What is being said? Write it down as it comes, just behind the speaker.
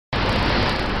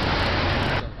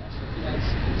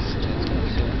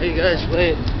Hey guys,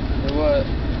 wait. What?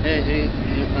 Hey,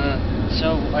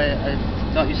 so I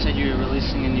thought you said you were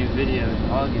releasing a new video in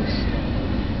August.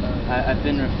 I've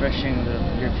been refreshing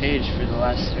your page for the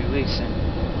last 3 weeks and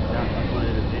I haven't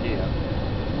uploaded a video.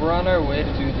 We're on our way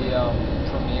to do the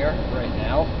premiere right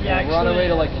now. Yeah, we're on our way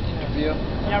to like an interview.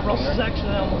 Yeah, Russell's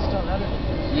actually almost done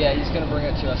editing. Yeah, he's gonna bring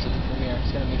it to us at the premiere.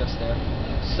 He's gonna meet us there.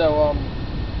 So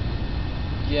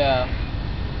yeah,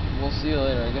 we'll see you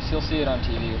later. I guess you'll see it on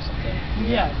TV or something.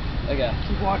 Yeah. Okay.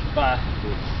 Keep watching. Bye.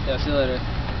 Yeah, see you later.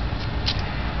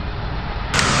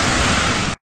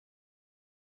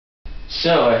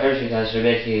 So, I heard you guys are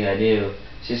making a new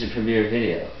season premiere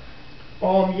video.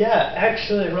 Yeah,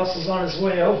 actually, Russell's on his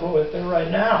way over with it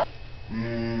right now.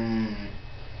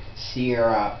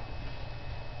 Syrup.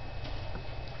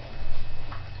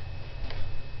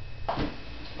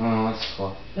 Oh, that's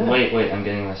cool. Yeah. Wait, I'm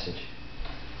getting a message.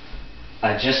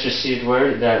 I just received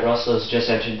word that Russell has just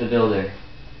entered the building.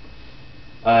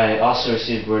 I also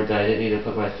received word that I didn't need to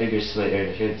put my fingers to my ear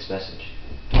to hear this message.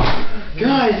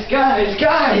 Guys!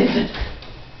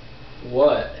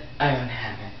 What? I don't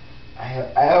have it.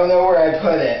 I don't know where I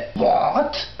put it.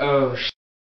 What? Oh,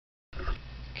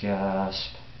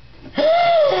 Gasp.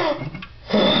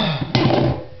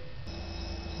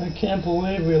 I can't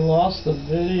believe we lost the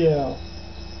video.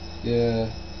 Yeah.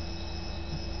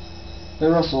 Hey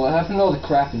Russell, what happened to all the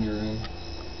crap in your room?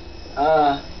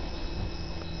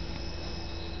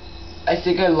 I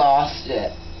think I lost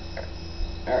it.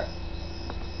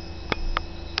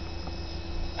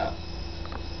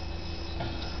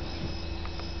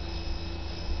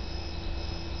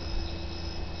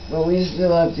 But we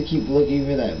still have to keep looking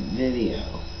for that video.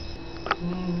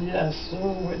 Yeah, so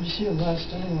where'd you see it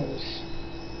last anyways?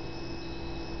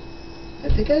 I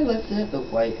think I left it at the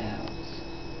White House.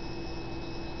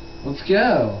 Let's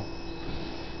go.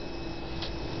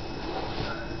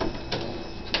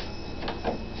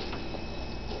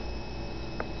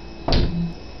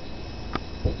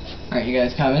 Alright, you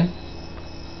guys coming?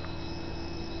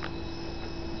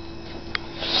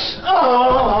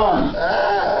 Oh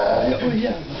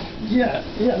yeah,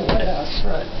 the White House,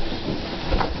 right.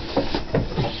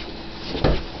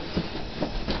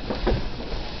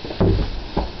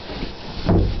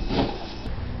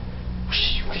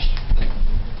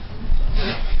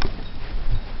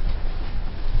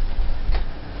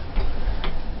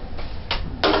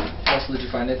 Russell, did you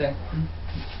find anything?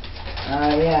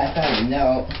 Yeah, I found a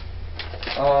note.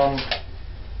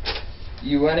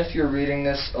 You went if you're reading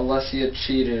this, Alessia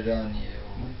cheated on you.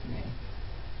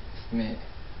 Me.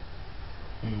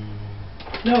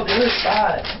 No, the other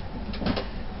side.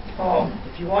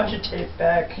 If you want your tape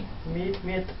back, meet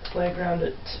me at the playground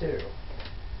at 2.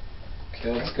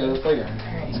 Okay, let's go to the playground.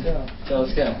 Let's go. So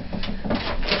let's go.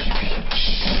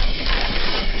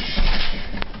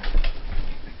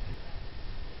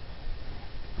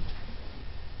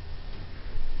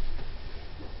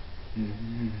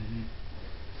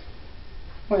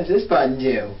 What does this button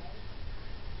do?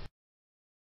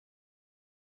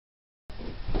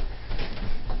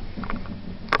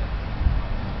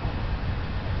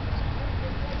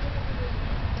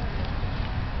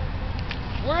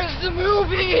 Where's the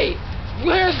movie?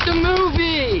 Where's the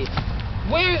movie?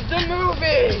 Where's the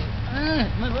movie?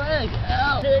 My leg.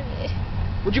 Ow.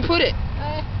 Where'd you put it?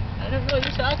 I don't know what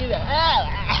you're talking about. Ow.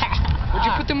 Where'd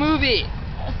you put the movie?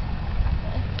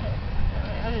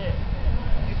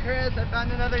 Chris, I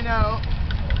found another note.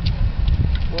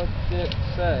 What's it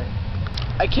say?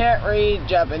 I can't read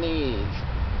Japanese.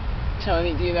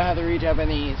 Tony, do you know how to read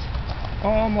Japanese?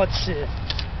 Let's see.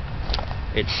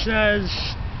 It says,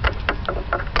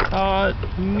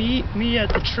 meet me at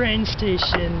the train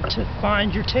station to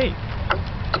find your tape.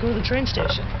 Go to the train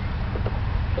station.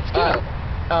 Let's go.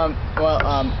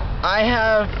 I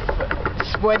have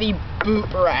sweaty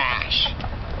boot rash,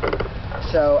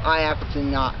 so I have to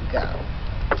not go.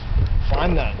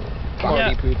 Fine then. Party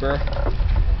Yeah. pooper.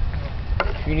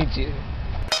 You need to.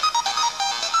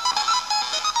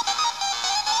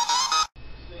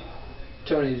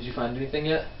 Tony, did you find anything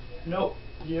yet? Nope.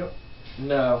 Yep.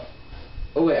 No.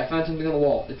 Oh wait, I found something on the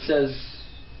wall. It says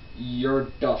your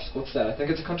dusk. What's that? I think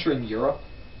it's a country in Europe.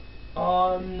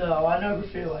 No, I know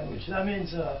graffiti language. That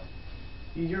means,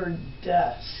 your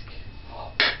desk.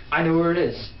 I know where it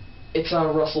is. It's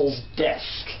on Russell's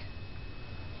desk.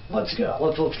 Let's go.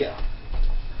 Let's go.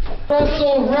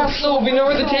 Russell, we know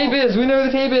where the tape is. We know where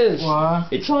the tape is.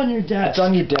 What? It's on your desk. It's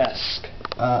on your desk.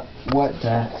 What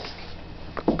desk?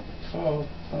 Oh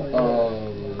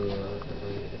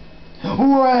yeah.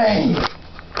 Wait!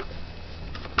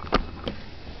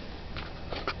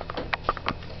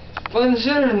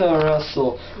 Buongiorno,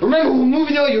 Russell. Remember, we're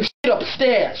moving all your shit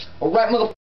upstairs. Alright,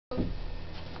 motherfucker?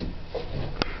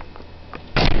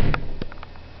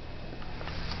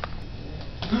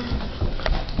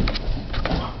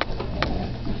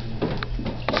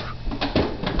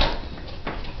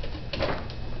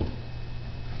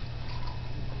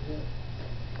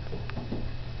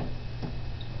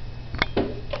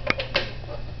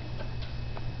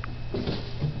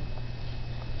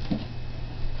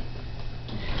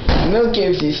 Milk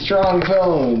gives you strong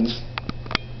bones.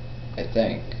 I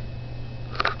think.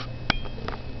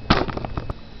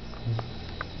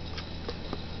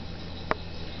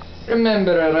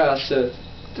 Remember, Arasa,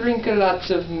 drink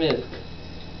lots of milk.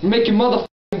 Make your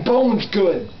motherfucking bones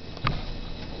good.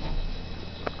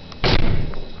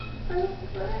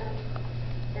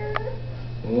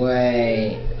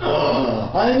 Wait.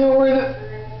 I know where the...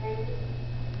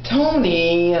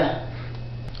 Tony!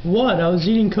 What? I was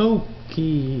eating cookies.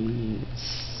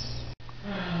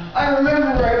 I remember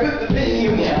where I put the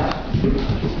video now.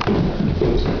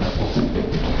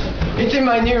 It's in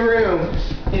my new room.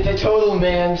 It's a total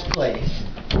man's place.